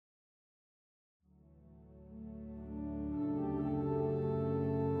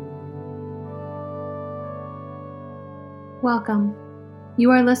Welcome. You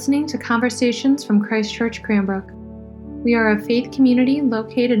are listening to Conversations from Christ Church Cranbrook. We are a faith community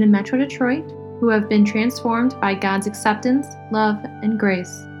located in Metro Detroit who have been transformed by God's acceptance, love, and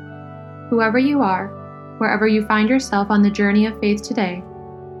grace. Whoever you are, wherever you find yourself on the journey of faith today,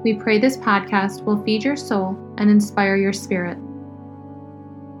 we pray this podcast will feed your soul and inspire your spirit.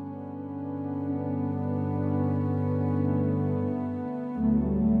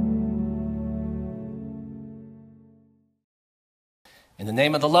 In the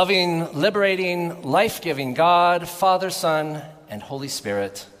name of the loving, liberating, life-giving God, Father, Son, and Holy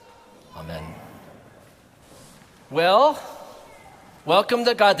Spirit. Amen. Well, welcome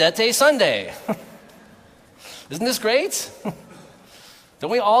to Gaudete Sunday. Isn't this great? Don't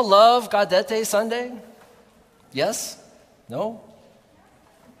we all love Gaudete Sunday? Yes? No?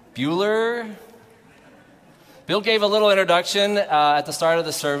 Bueller? Bill gave a little introduction at the start of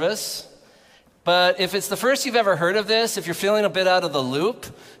the service. But if it's the first you've ever heard of this, if you're feeling a bit out of the loop,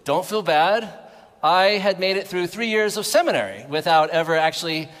 don't feel bad. I had made it through 3 years of seminary without ever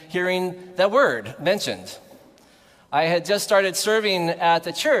actually hearing that word mentioned. I had just started serving at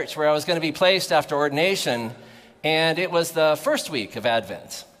the church where I was going to be placed after ordination, and it was the first week of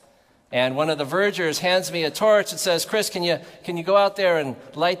Advent. And one of the vergers hands me a torch and says, "Chris, can you go out there and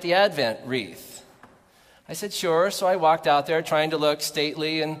light the Advent wreath?" I said, "Sure." So I walked out there trying to look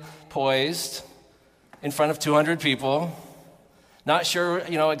stately and poised in front of 200 people, not sure,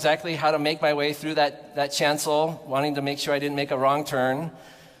 exactly how to make my way through that chancel, wanting to make sure I didn't make a wrong turn.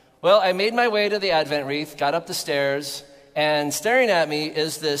 Well, I made my way to the Advent wreath, got up the stairs, and staring at me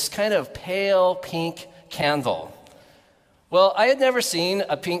is this kind of pale pink candle. Well, I had never seen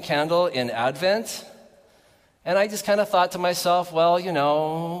a pink candle in Advent, and I just kind of thought to myself, well,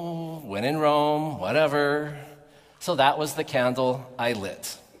 when in Rome, whatever. So that was the candle I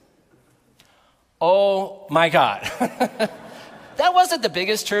lit. Oh my God. That wasn't the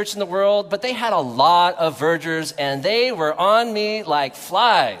biggest church in the world, but they had a lot of vergers, and they were on me like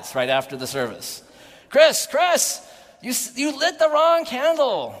flies right after the service. Chris, you lit the wrong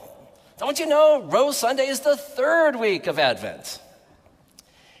candle. Don't you know Rose Sunday is the third week of Advent?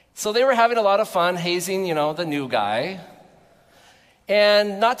 So they were having a lot of fun hazing, the new guy.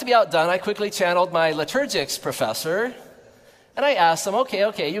 And not to be outdone, I quickly channeled my liturgics professor, and I asked him,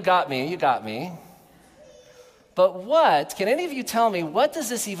 okay, you got me. But can any of you tell me, what does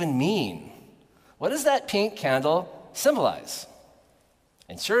this even mean? What does that pink candle symbolize?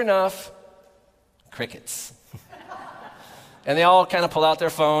 And sure enough, crickets. And they all kind of pull out their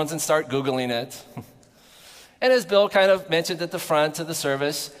phones and start Googling it. And as Bill kind of mentioned at the front of the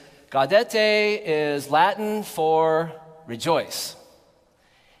service, Gaudete is Latin for rejoice.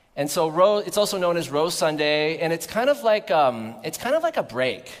 And so it's also known as Rose Sunday, and it's kind of like a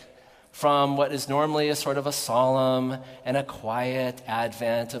break from what is normally a sort of a solemn and a quiet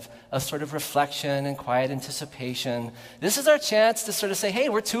Advent of a sort of reflection and quiet anticipation. This is our chance to sort of say, hey,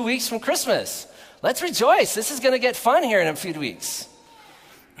 we're 2 weeks from Christmas. Let's rejoice. This is going to get fun here in a few weeks.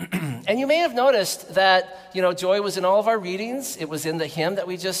 And you may have noticed that, joy was in all of our readings. It was in the hymn that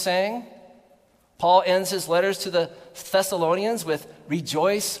we just sang. Paul ends his letters to the Thessalonians with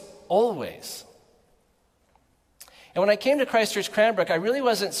rejoice always. And when I came to Christ Church Cranbrook, I really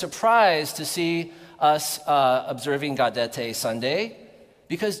wasn't surprised to see us observing Gaudete Sunday,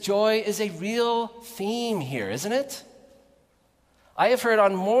 because joy is a real theme here, isn't it? I have heard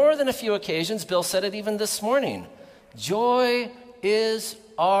on more than a few occasions, Bill said it even this morning, joy is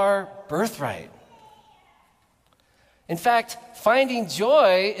our birthright. In fact, finding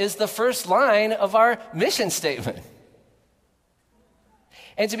joy is the first line of our mission statement.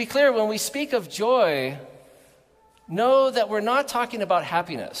 And to be clear, when we speak of joy, know that we're not talking about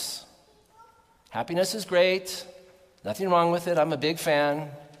happiness. Happiness is great. Nothing wrong with it. I'm a big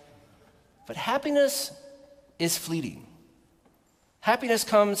fan. But happiness is fleeting. Happiness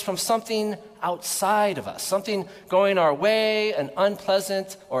comes from something outside of us, something going our way, an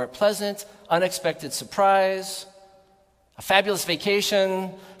unpleasant or a pleasant, unexpected surprise, a fabulous vacation,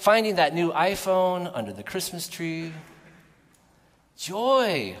 finding that new iPhone under the Christmas tree.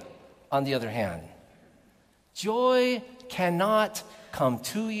 Joy, on the other hand, joy cannot come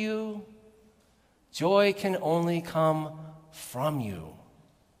to you. Joy can only come from you.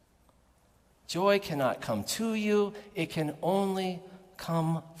 Joy cannot come to you. It can only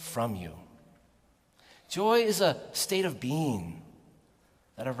come from you. Joy is a state of being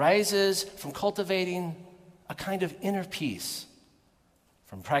that arises from cultivating a kind of inner peace,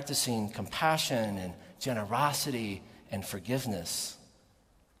 from practicing compassion and generosity and forgiveness.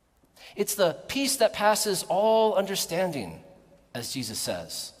 It's the peace that passes all understanding, as Jesus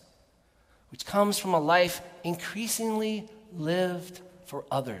says, which comes from a life increasingly lived for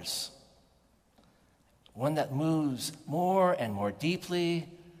others, one that moves more and more deeply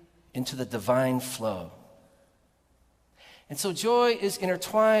into the divine flow. And so joy is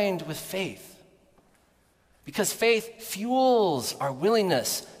intertwined with faith, because faith fuels our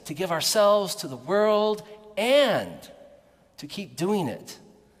willingness to give ourselves to the world and to keep doing it,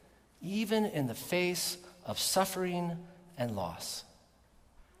 even in the face of suffering and loss.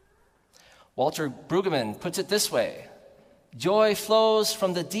 Walter Brueggemann puts it this way: joy flows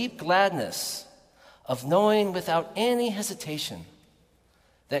from the deep gladness of knowing without any hesitation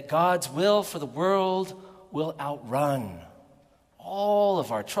that God's will for the world will outrun all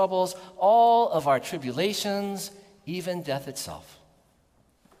of our troubles, all of our tribulations, even death itself.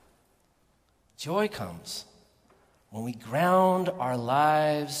 Joy comes when we ground our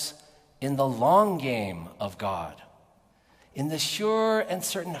lives in the long game of God, in the sure and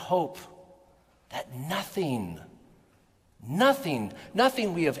certain hope that nothing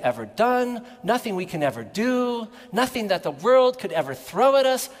we have ever done, nothing we can ever do, nothing that the world could ever throw at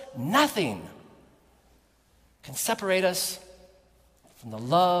us, nothing can separate us from the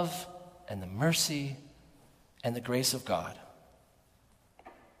love and the mercy and the grace of God.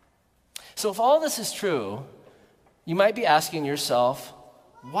 So if all this is true, you might be asking yourself,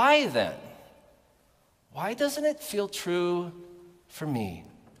 why then? Why doesn't it feel true for me?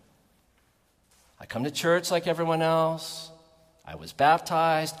 I come to church like everyone else. I was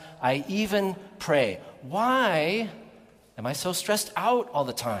baptized. I even pray. Why am I so stressed out all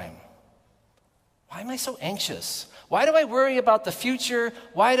the time? Why am I so anxious? Why do I worry about the future?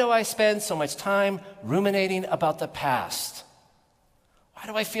 Why do I spend so much time ruminating about the past? Why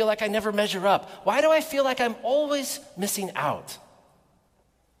do I feel like I never measure up? Why do I feel like I'm always missing out?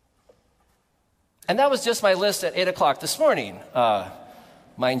 And that was just my list at 8 o'clock this morning,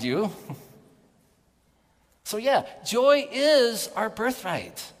 mind you. So yeah, joy is our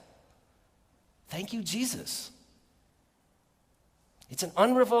birthright. Thank you, Jesus. It's an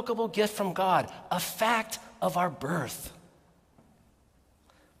unrevocable gift from God, a fact of our birth.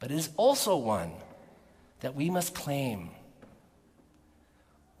 But it is also one that we must claim.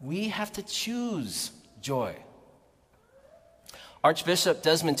 We have to choose joy. Archbishop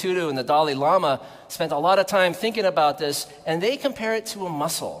Desmond Tutu and the Dalai Lama spent a lot of time thinking about this, and they compare it to a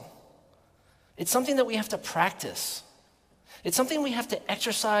muscle. It's something that we have to practice. It's something we have to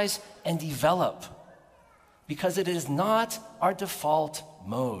exercise and develop, because it is not our default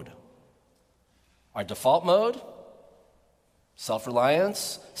mode. Our default mode?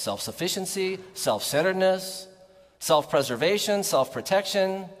 Self-reliance, self-sufficiency, self-centeredness, self-preservation,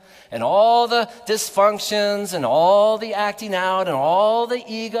 self-protection, and all the dysfunctions and all the acting out and all the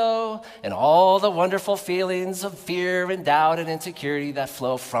ego and all the wonderful feelings of fear and doubt and insecurity that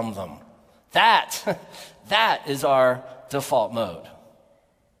flow from them. That is our default mode.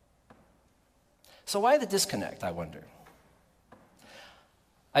 So why the disconnect, I wonder?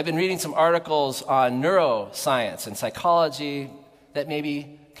 I've been reading some articles on neuroscience and psychology that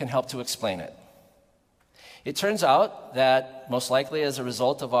maybe can help to explain it. It turns out that, most likely as a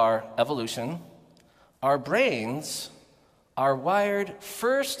result of our evolution, our brains are wired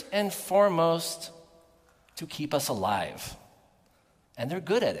first and foremost to keep us alive. And they're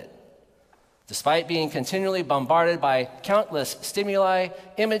good at it. Despite being continually bombarded by countless stimuli,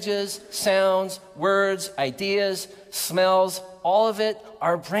 images, sounds, words, ideas, smells, all of it,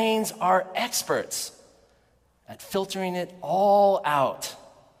 our brains are experts at filtering it all out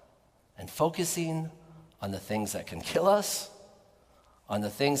and focusing on the things that can kill us, on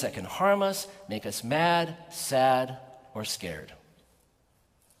the things that can harm us, make us mad, sad, or scared.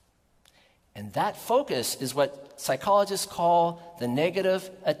 And that focus is what psychologists call the negative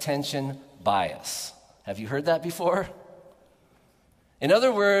attention bias. Have you heard that before? In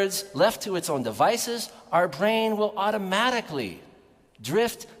other words, left to its own devices, our brain will automatically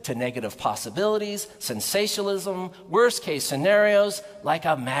drift to negative possibilities, sensationalism, worst-case scenarios, like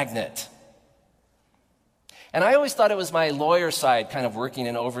a magnet. And I always thought it was my lawyer side kind of working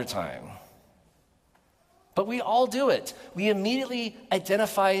in overtime. But we all do it. We immediately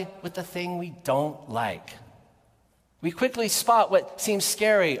identify with the thing we don't like. We quickly spot what seems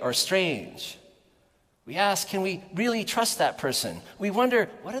scary or strange. We ask, can we really trust that person? We wonder,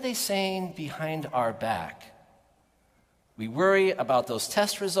 what are they saying behind our back? We worry about those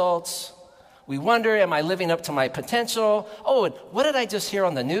test results. We wonder, am I living up to my potential? Oh, and what did I just hear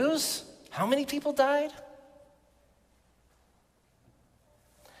on the news? How many people died?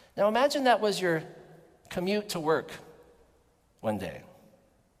 Now imagine that was your commute to work one day.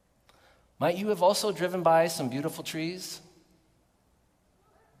 Might you have also driven by some beautiful trees?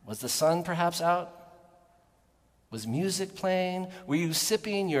 Was the sun perhaps out? Was music playing? Were you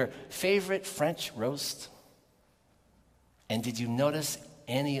sipping your favorite French roast? And did you notice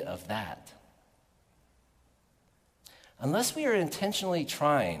any of that? Unless we are intentionally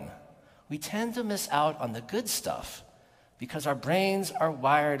trying, we tend to miss out on the good stuff because our brains are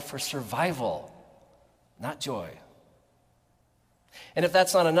wired for survival, not joy. And if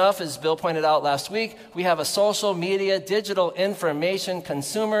that's not enough, as Bill pointed out last week, we have a social media, digital information,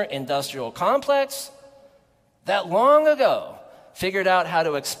 consumer industrial complex that long ago figured out how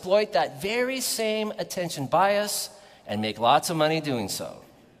to exploit that very same attention bias and make lots of money doing so.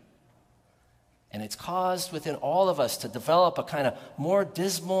 And it's caused within all of us to develop a kind of more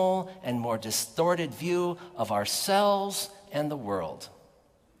dismal and more distorted view of ourselves and the world.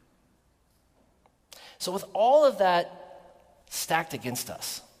 So with all of that stacked against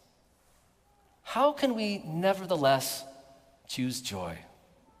us, how can we nevertheless choose joy?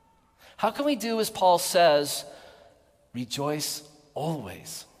 How can we do as Paul says, rejoice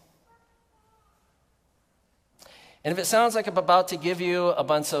always? And if it sounds like I'm about to give you a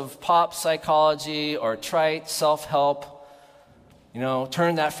bunch of pop psychology or trite self-help,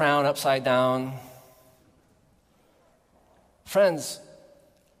 turn that frown upside down. Friends,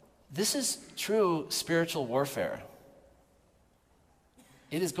 this is true spiritual warfare.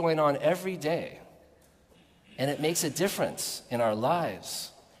 It is going on every day, and it makes a difference in our lives,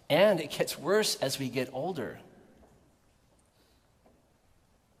 and it gets worse as we get older.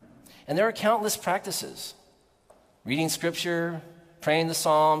 And there are countless practices. Reading scripture, praying the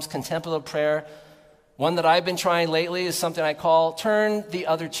Psalms, contemplative prayer. One that I've been trying lately is something I call turn the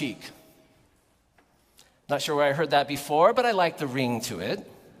other cheek. Not sure where I heard that before, but I like the ring to it.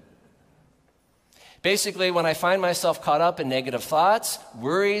 Basically, when I find myself caught up in negative thoughts,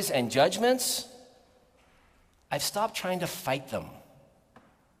 worries, and judgments, I've stopped trying to fight them.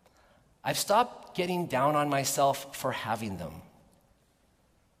 I've stopped getting down on myself for having them.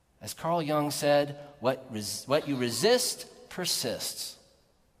 As Carl Jung said, what you resist persists.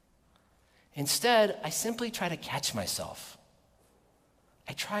 Instead, I simply try to catch myself.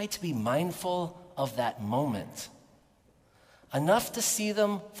 I try to be mindful of that moment, enough to see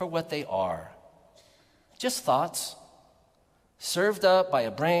them for what they are. Just thoughts, served up by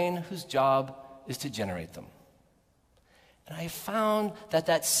a brain whose job is to generate them. And I have found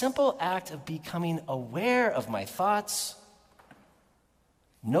that simple act of becoming aware of my thoughts,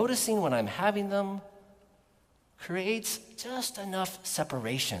 noticing when I'm having them, creates just enough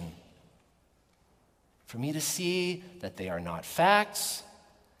separation for me to see that they are not facts,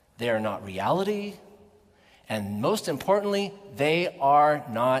 they are not reality, and most importantly, they are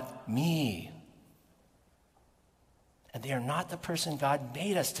not me. And they are not the person God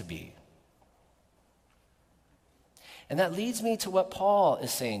made us to be. And that leads me to what Paul is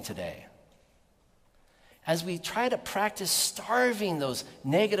saying today. As we try to practice starving those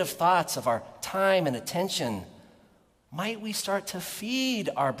negative thoughts of our time and attention, might we start to feed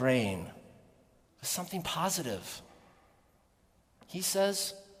our brain with something positive? He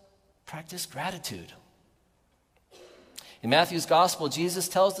says, practice gratitude. In Matthew's gospel, Jesus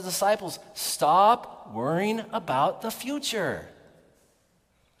tells the disciples, stop worrying about the future.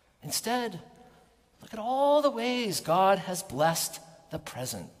 Instead, look at all the ways God has blessed the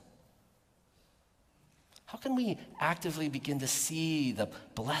present. How can we actively begin to see the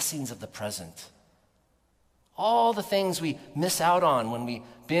blessings of the present? All the things we miss out on when we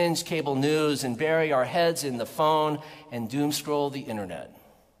binge cable news and bury our heads in the phone and doom scroll the internet.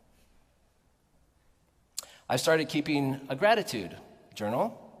 I've started keeping a gratitude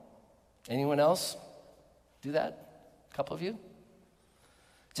journal. Anyone else do that? A couple of you?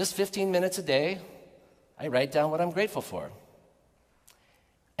 Just 15 minutes a day, I write down what I'm grateful for.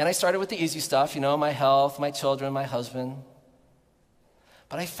 And I started with the easy stuff, my health, my children, my husband.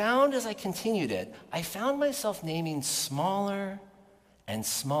 But I found as I continued it, I found myself naming smaller and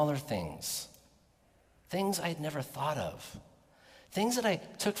smaller things. Things I had never thought of. Things that I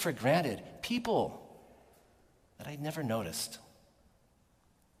took for granted. People that I'd never noticed.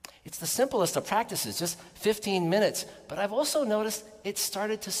 It's the simplest of practices, just 15 minutes. But I've also noticed it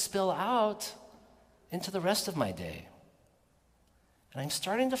started to spill out into the rest of my day. And I'm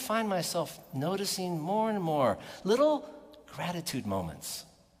starting to find myself noticing more and more little gratitude moments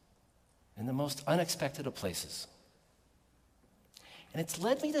in the most unexpected of places. And it's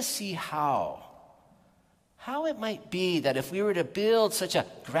led me to see how it might be that if we were to build such a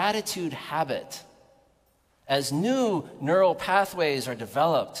gratitude habit, as new neural pathways are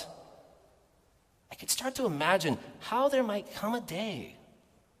developed, I could start to imagine how there might come a day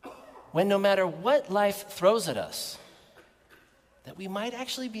when no matter what life throws at us, that we might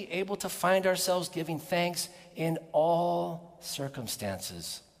actually be able to find ourselves giving thanks in all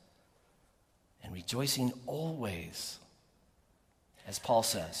circumstances and rejoicing always, as Paul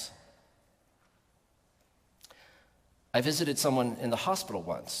says. I visited someone in the hospital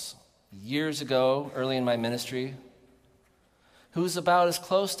once, years ago, early in my ministry, who was about as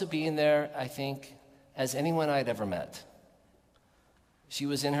close to being there, I think, as anyone I'd ever met. She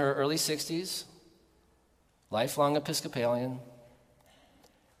was in her early 60s, lifelong Episcopalian,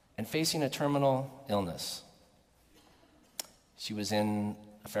 and facing a terminal illness. She was in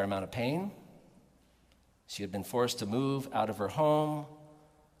a fair amount of pain. She had been forced to move out of her home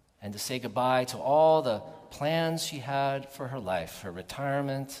and to say goodbye to all the plans she had for her life, her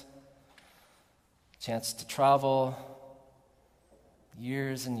retirement, chance to travel,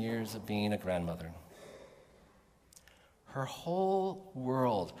 years and years of being a grandmother. Her whole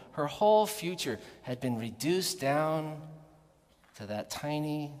world, her whole future had been reduced down to that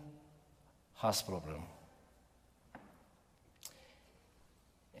tiny hospital room.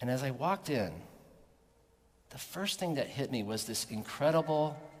 And as I walked in, the first thing that hit me was this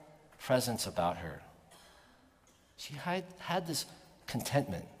incredible presence about her. She had this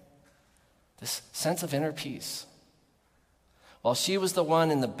contentment, this sense of inner peace. While she was the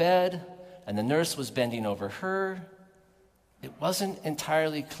one in the bed and the nurse was bending over her, it wasn't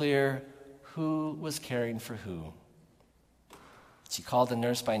entirely clear who was caring for who. She called the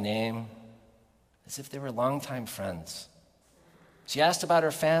nurse by name as if they were longtime friends. She asked about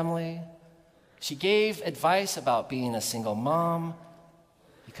her family. She gave advice about being a single mom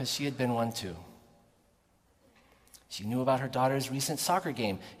because she had been one too. She knew about her daughter's recent soccer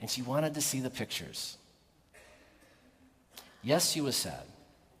game and she wanted to see the pictures. Yes, she was sad.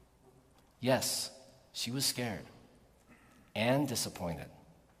 Yes, she was scared and disappointed.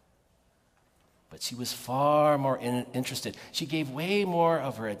 But she was far more interested. She gave way more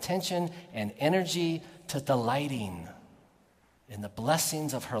of her attention and energy to delighting in the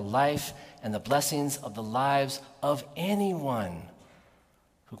blessings of her life and the blessings of the lives of anyone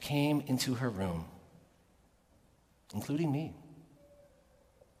who came into her room, including me.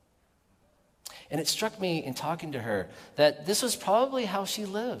 And it struck me in talking to her that this was probably how she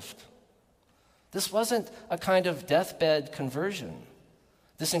lived. This wasn't a kind of deathbed conversion.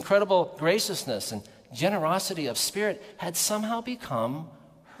 This incredible graciousness and generosity of spirit had somehow become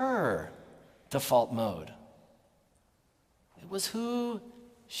her default mode. It was who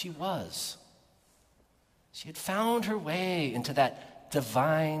she was. She had found her way into that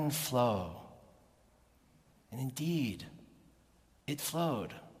divine flow. And indeed, it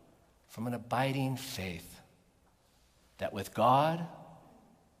flowed from an abiding faith that with God,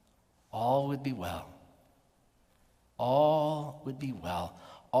 all would be well. All would be well.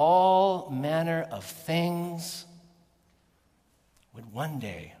 All manner of things would one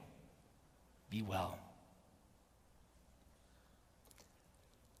day be well.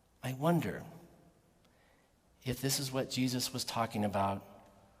 I wonder if this is what Jesus was talking about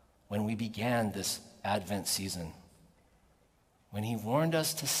when we began this Advent season, when he warned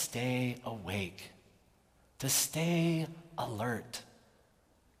us to stay awake, to stay alert.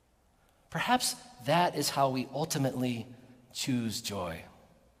 Perhaps that is how we ultimately choose joy.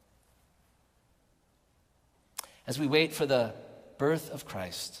 As we wait for the birth of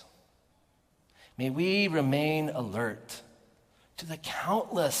Christ, may we remain alert to the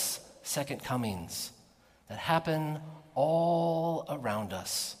countless second comings that happen all around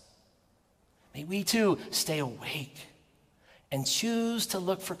us. May we too stay awake and choose to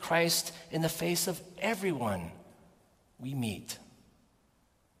look for Christ in the face of everyone we meet.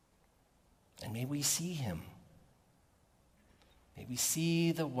 And may we see him. May we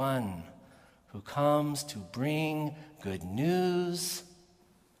see the one who comes to bring good news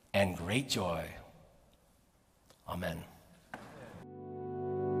and great joy. Amen.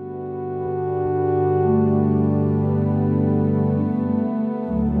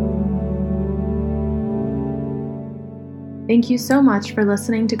 Thank you so much for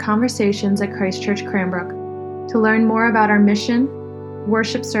listening to Conversations at Christ Church Cranbrook. To learn more about our mission,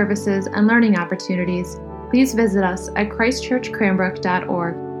 worship services, and learning opportunities, please visit us at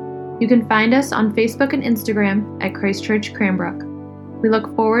christchurchcranbrook.org. You can find us on Facebook and Instagram at Christ Church Cranbrook. We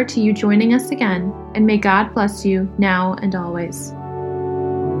look forward to you joining us again, and may God bless you now and always.